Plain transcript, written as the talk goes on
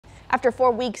After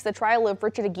 4 weeks, the trial of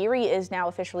Richard Aguirre is now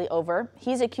officially over.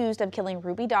 He's accused of killing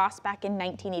Ruby Doss back in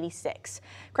 1986.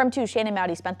 KREM 2's Shannon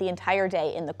Mowdy spent the entire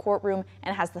day in the courtroom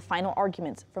and has the final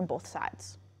arguments from both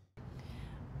sides.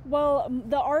 Well,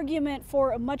 the argument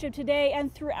for much of today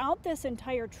and throughout this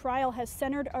entire trial has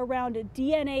centered around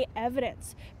DNA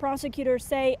evidence. Prosecutors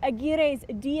say Aguirre's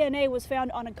DNA was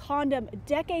found on a condom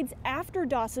decades after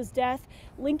Doss's death,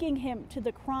 linking him to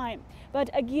the crime.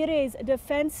 But Aguirre's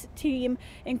defense team,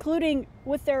 including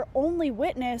with their only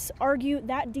witness, argue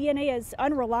that DNA is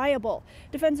unreliable.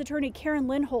 Defense attorney Karen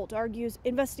Lindholt argues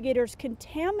investigators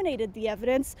contaminated the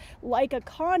evidence like a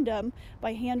condom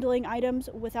by handling items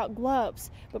without gloves.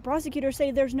 But prosecutors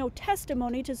say there's no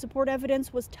testimony to support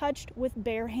evidence was touched with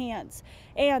bare hands.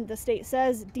 And the state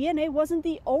says DNA wasn't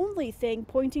the only thing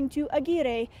pointing to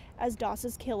Aguirre as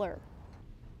Doss's killer.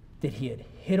 That he had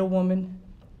hit a woman,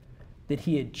 that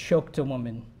he had choked a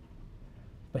woman,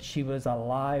 but she was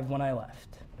alive when I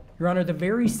left. Your Honor, the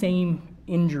very same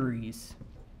injuries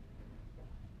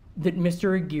that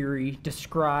Mr. Aguirre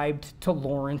described to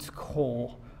Lawrence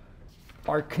Cole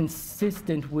are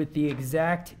consistent with the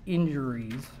exact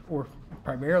injuries, or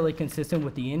primarily consistent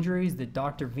with the injuries that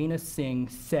Dr. Veena Singh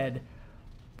said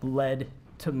led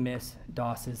to Miss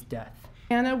Doss's death.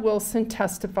 Anna Wilson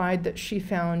testified that she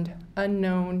found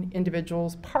unknown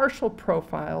individuals' partial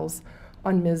profiles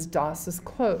on Ms. Doss's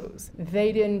clothes.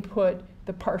 They didn't put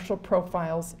the partial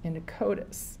profiles in a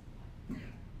CODIS.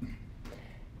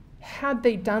 Had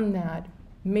they done that,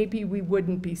 maybe we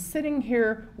wouldn't be sitting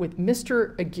here with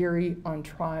Mr. Aguirre on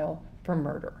trial for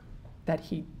murder that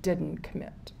he didn't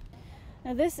commit.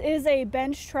 Now, this is a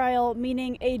bench trial,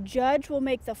 meaning a judge will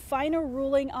make the final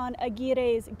ruling on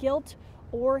Aguirre's guilt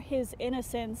or his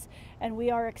innocence, and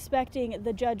we are expecting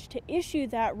the judge to issue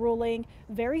that ruling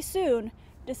very soon,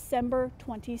 December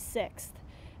 26th.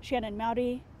 Shannon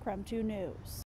Mowdy, KREM 2 News.